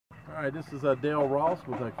All right, this is Dale Ross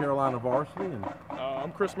with Carolina Varsity. And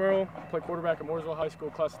I'm Chris Murrell. I play quarterback at Mooresville High School,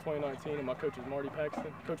 class of 2019, and my coach is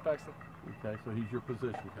Coach Paxton. Okay, so he's your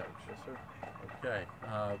position coach. Yes, sir. Okay,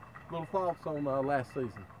 little thoughts on last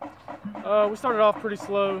season? We started off pretty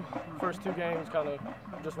slow. First two games, kind of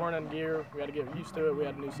just running gear. We had to get used to it. We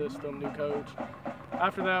had a new system, new coach.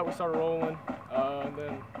 After that, we started rolling, and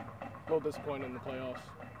then a little disappointed in the playoffs.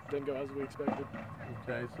 Didn't go as we expected.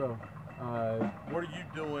 Okay, so what are you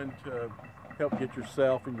doing to help get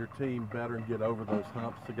yourself and your team better and get over those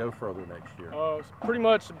humps to go further next year? Pretty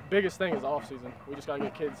much the biggest thing is off season. We just got to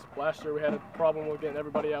get kids. Last year we had a problem with getting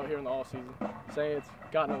everybody out here in the off season. Saying it's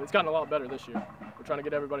gotten a lot better this year. We're trying to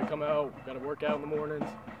get everybody to come out. We've got to work out in the mornings.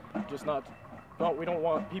 Just not. We don't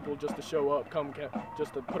want people just to show up,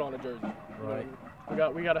 just to put on a jersey. Right. You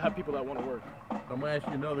know, we got to have people that want to work. I'm going to ask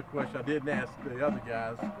you another question. I didn't ask the other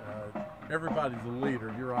guys. Everybody's a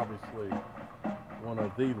leader. You're obviously one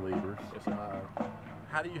of the leaders. Yes, sir.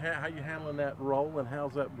 How you handling that role, and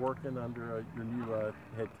how's that working under your new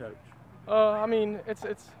head coach? I mean,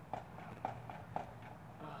 it's.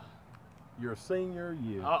 You're a senior.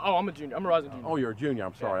 I'm a junior. I'm a rising junior. Oh, you're a junior.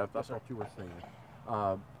 I'm sorry. Yeah, I thought you were a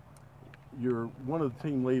senior. You're one of the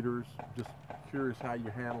team leaders. Just curious how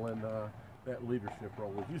you're handling that leadership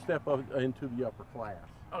role as you step up into the upper class.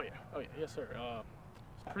 Oh yeah, yes sir.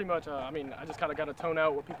 Pretty much. I mean, I just kind of got to tone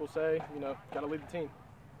out what people say. You know, got to lead the team.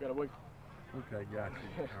 Got to win. Okay, got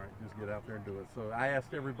you. All right, just get out there and do it. So I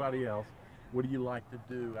asked everybody else, what do you like to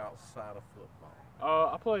do outside of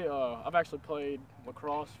football? I've actually played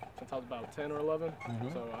lacrosse since I was about 10 or 11.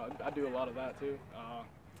 So I do a lot of that too.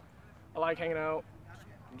 I like hanging out,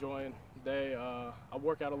 enjoying the day. I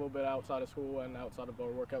work out a little bit outside of school and outside of our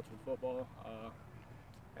workouts with football.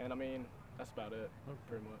 And I mean, that's about it,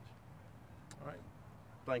 pretty much. All right.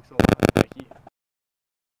 Thanks a lot. Thank you.